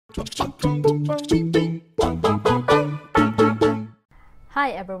Hi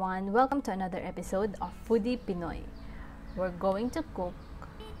everyone, welcome to another episode of Foodie Pinoy. We're going to cook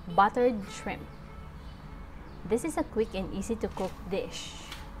buttered shrimp. This is a quick and easy to cook dish.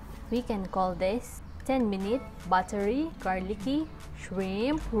 We can call this 10-minute buttery garlicky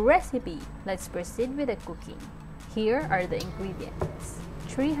shrimp recipe. Let's proceed with the cooking. Here are the ingredients.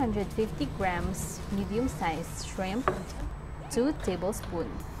 350 grams medium-sized shrimp, 2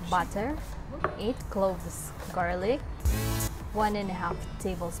 tablespoons butter, 8 cloves garlic, 1.5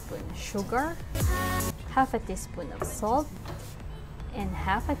 tablespoon sugar, half a teaspoon of salt, and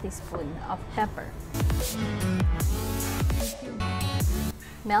half a teaspoon of pepper.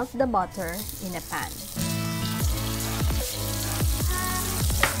 Melt the butter in a pan.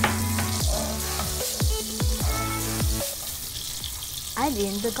 Add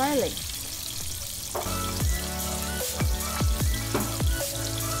in the garlic.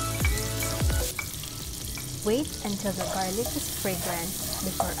 Wait until the garlic is fragrant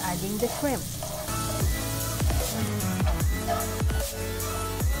before adding the shrimp.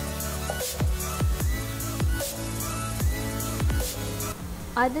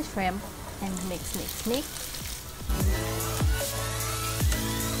 Add the shrimp and mix.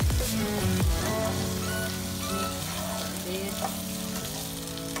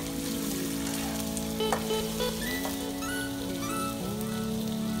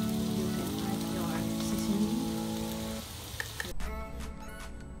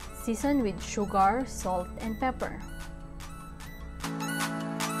 Season with sugar, salt, and pepper.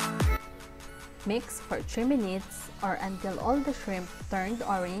 Mix for 3 minutes or until all the shrimp turned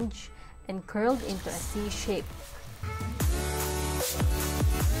orange and curled into a C shape.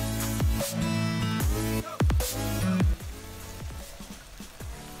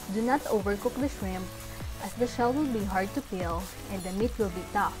 Do not overcook the shrimp as the shell will be hard to peel and the meat will be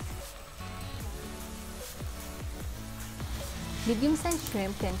tough. Medium-sized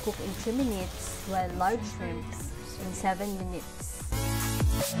shrimp can cook in 3 minutes while large shrimps in 7 minutes.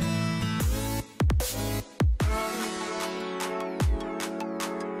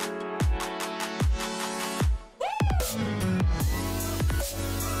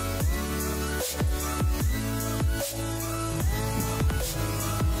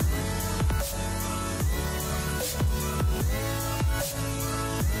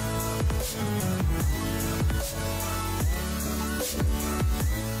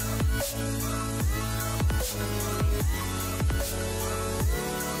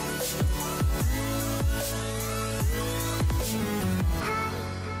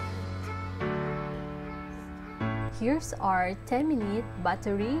 Here's our 10-minute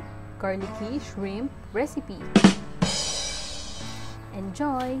buttery garlicky shrimp recipe.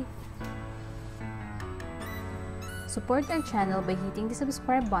 Enjoy! Support our channel by hitting the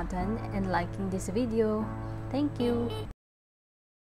subscribe button and liking this video. Thank you!